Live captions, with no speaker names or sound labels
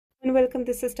and welcome.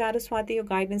 This is Saraswati, your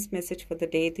guidance message for the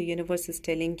day. The universe is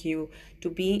telling you to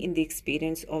be in the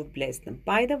experience of blessing.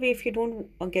 By the way, if you don't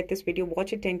get this video,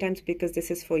 watch it 10 times because this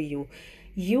is for you.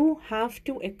 You have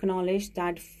to acknowledge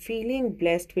that feeling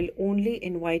blessed will only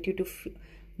invite you to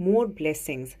more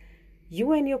blessings.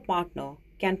 You and your partner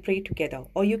can pray together,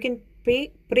 or you can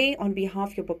pray on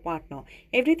behalf of your partner.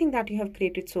 Everything that you have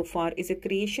created so far is a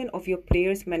creation of your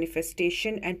prayers,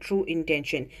 manifestation, and true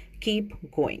intention.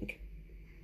 Keep going.